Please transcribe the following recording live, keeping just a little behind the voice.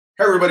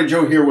Hey everybody,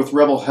 Joe here with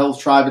Rebel Health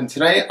Tribe, and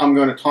today I'm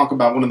going to talk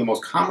about one of the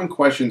most common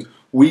questions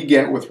we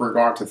get with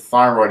regard to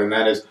thyroid, and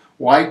that is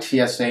why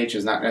TSH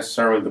is not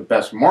necessarily the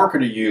best marker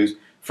to use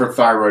for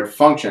thyroid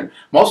function.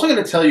 I'm also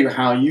going to tell you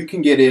how you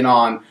can get in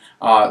on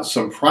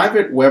some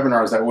private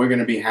webinars that we're going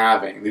to be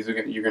having.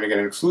 You're going to get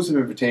an exclusive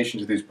invitation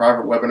to these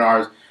private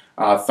webinars,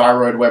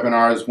 thyroid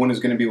webinars. One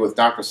is going to be with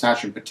Dr.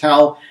 Sachin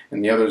Patel,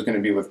 and the other is going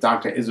to be with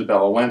Dr.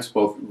 Isabella Wentz,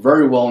 both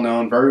very well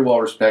known, very well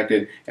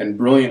respected, and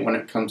brilliant when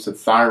it comes to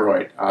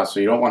thyroid. So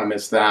you don't want to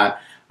miss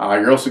that.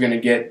 You're also going to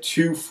get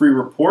 2 free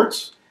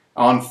reports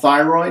on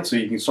thyroid, so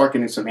you can start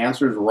getting some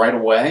answers right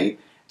away.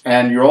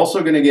 And you're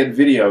also going to get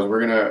videos.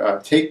 We're going to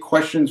take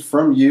questions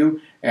from you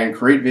and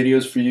create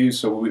videos for you,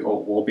 so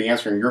we'll be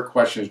answering your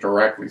questions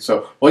directly.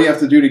 So all you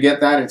have to do to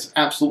get that, it's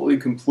absolutely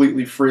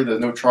completely free.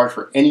 There's no charge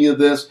for any of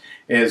this.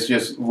 Is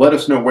just let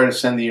us know where to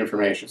send the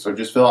information. So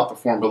just fill out the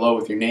form below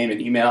with your name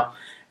and email,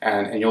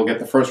 and you'll get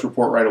the first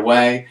report right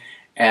away.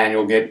 And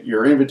you'll get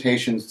your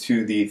invitations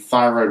to the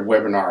thyroid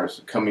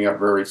webinars coming up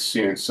very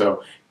soon.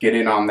 So get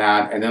in on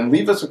that, and then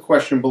leave us a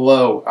question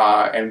below,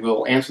 and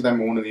we'll answer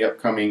them in one of the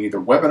upcoming either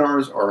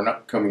webinars or an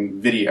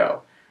upcoming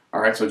video. All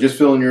right, so just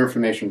fill in your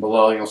information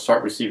below, and you'll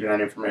start receiving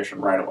that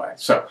information right away.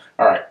 So,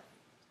 all right,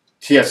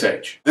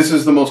 TSH. This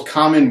is the most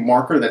common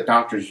marker that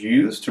doctors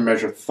use to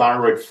measure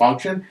thyroid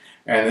function,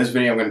 and in this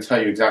video I'm going to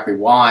tell you exactly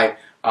why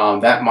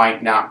that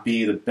might not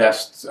be the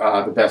best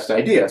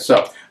idea.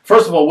 So,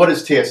 first of all, what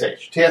is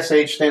TSH?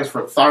 TSH stands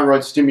for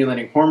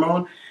Thyroid-stimulating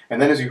hormone,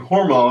 and that is a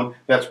hormone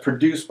that's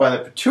produced by the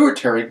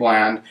pituitary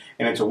gland,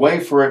 and it's a way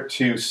for it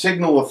to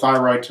signal the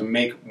thyroid to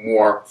make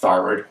more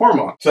thyroid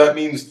hormone. So that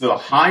means the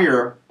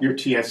higher your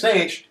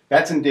TSH,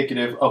 that's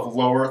indicative of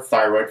lower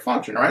thyroid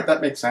function, all right?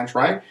 That makes sense,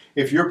 right?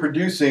 If you're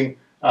producing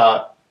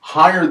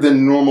higher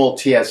than normal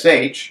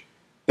TSH,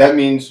 that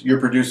means you're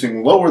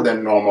producing lower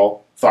than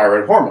normal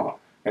thyroid hormone.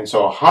 And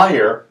so a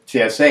higher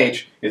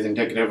TSH is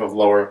indicative of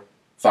lower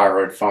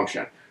thyroid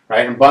function,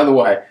 right? And by the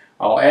way,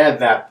 I'll add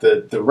that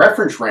the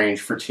reference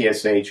range for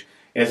TSH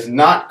is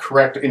not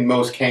correct in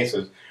most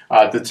cases.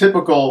 The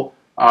typical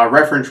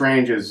reference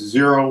range is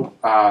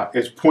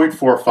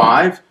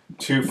 0.45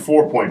 to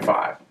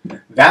 4.5.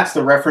 That's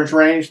the reference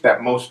range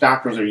that most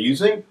doctors are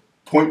using,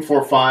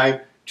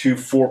 0.45 to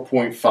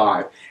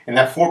 4.5. And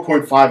that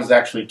 4.5 is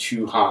actually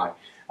too high.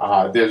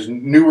 There's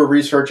newer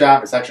research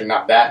out, it's actually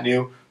not that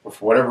new, but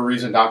for whatever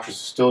reason doctors are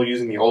still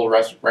using the old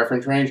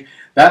reference range.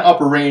 That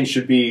upper range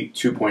should be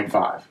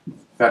 2.5.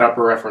 That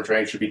upper reference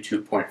range should be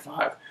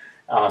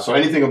 2.5. So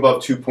anything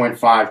above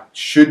 2.5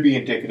 should be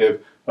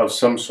indicative of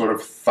some sort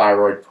of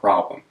thyroid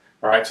problem.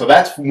 All right, so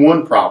that's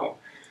one problem.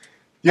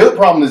 The other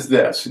problem is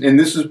this, and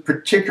this is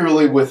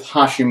particularly with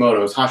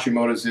Hashimoto's.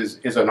 Hashimoto's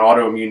is an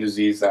autoimmune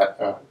disease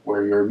that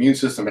where your immune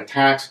system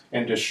attacks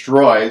and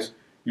destroys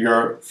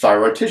your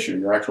thyroid tissue,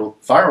 your actual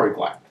thyroid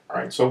gland. All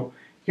right, so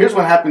here's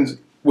what happens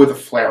with a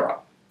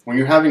flare-up. When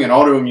you're having an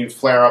autoimmune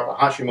flare-up, a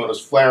Hashimoto's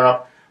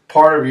flare-up,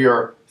 part of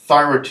your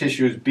thyroid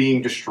tissue is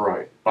being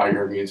destroyed by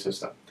your immune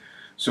system.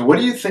 So what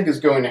do you think is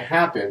going to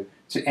happen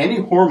to any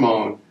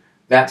hormone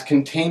that's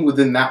contained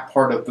within that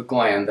part of the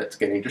gland that's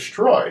getting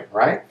destroyed,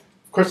 right?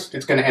 Of course,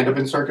 it's going to end up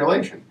in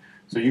circulation.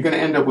 So you're going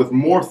to end up with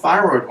more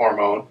thyroid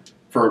hormone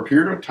for a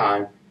period of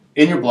time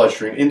in your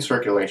bloodstream, in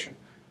circulation.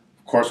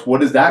 Of course,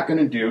 what is that going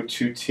to do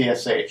to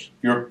TSH?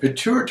 Your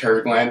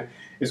pituitary gland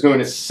is going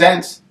to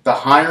sense the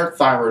higher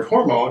thyroid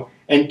hormone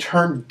and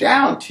turn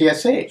down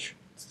TSH.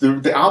 It's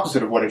the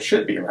opposite of what it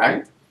should be,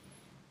 right?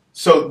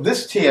 So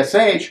this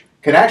TSH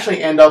could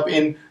actually end up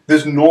in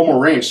this normal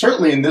range,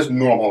 certainly in this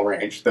normal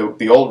range,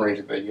 the old range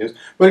that they use,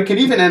 but it could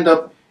even end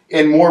up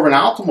in more of an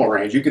optimal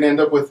range. You could end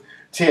up with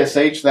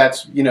TSH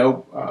that's,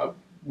 1.7,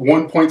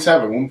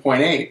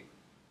 1.8,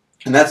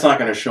 and that's not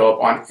going to show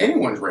up on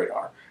anyone's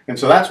radar. And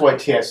so that's why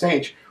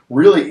TSH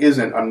really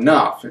isn't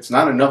enough. It's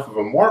not enough of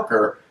a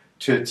marker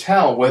to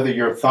tell whether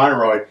your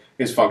thyroid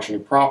is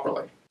functioning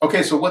properly.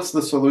 Okay, so what's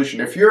the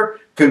solution? If you're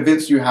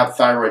convinced you have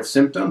thyroid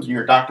symptoms and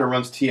your doctor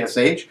runs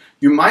TSH,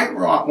 you might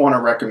want to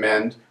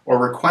recommend or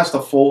request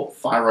a full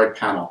thyroid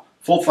panel.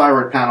 Full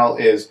thyroid panel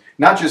is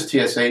not just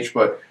TSH,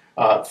 but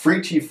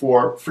free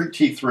T4, free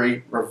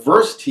T3,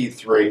 reverse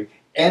T3,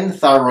 and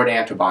thyroid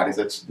antibodies.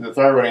 The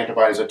thyroid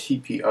antibodies are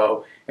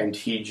TPO and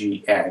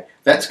TGA.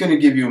 That's going to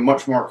give you a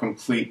much more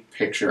complete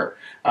picture.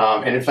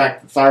 And in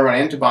fact, the thyroid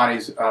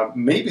antibodies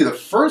may be the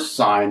first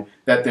sign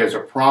that there's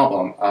a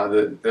problem.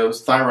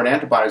 Those thyroid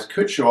antibodies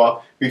could show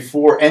up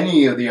before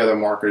any of the other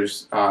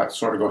markers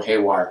sort of go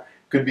haywire.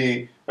 Could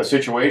be a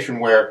situation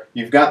where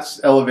you've got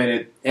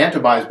elevated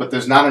antibodies, but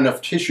there's not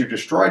enough tissue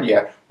destroyed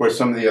yet, where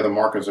some of the other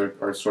markers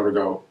are sort of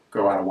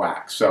go out of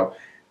whack. So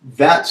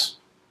that's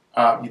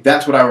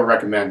what I would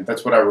recommend.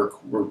 That's what I would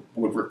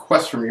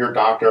request from your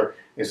doctor,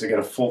 is to get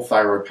a full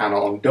thyroid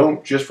panel, and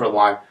don't just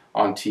rely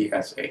on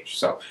TSH.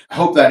 So I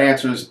hope that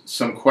answers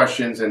some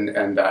questions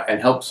and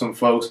helps some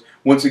folks.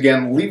 Once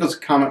again, leave us a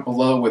comment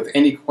below with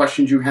any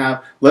questions you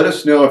have. Let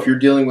us know if you're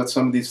dealing with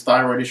some of these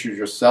thyroid issues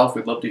yourself.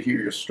 We'd love to hear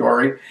your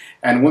story.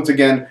 And once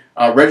again,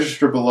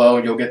 register below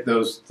and you'll get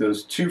those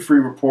 2 free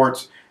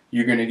reports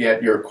You're going to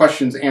get your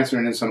questions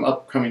answered in some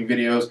upcoming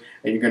videos,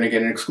 and you're going to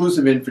get an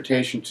exclusive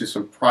invitation to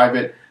some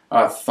private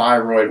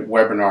thyroid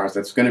webinars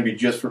that's going to be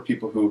just for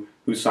people who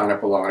sign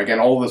up below. And again,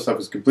 all of this stuff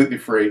is completely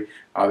free.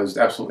 There's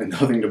absolutely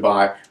nothing to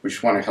buy. We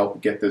just want to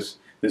help get this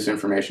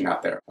information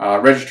out there.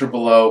 Register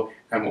below,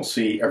 and we'll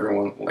see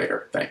everyone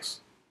later.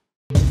 Thanks.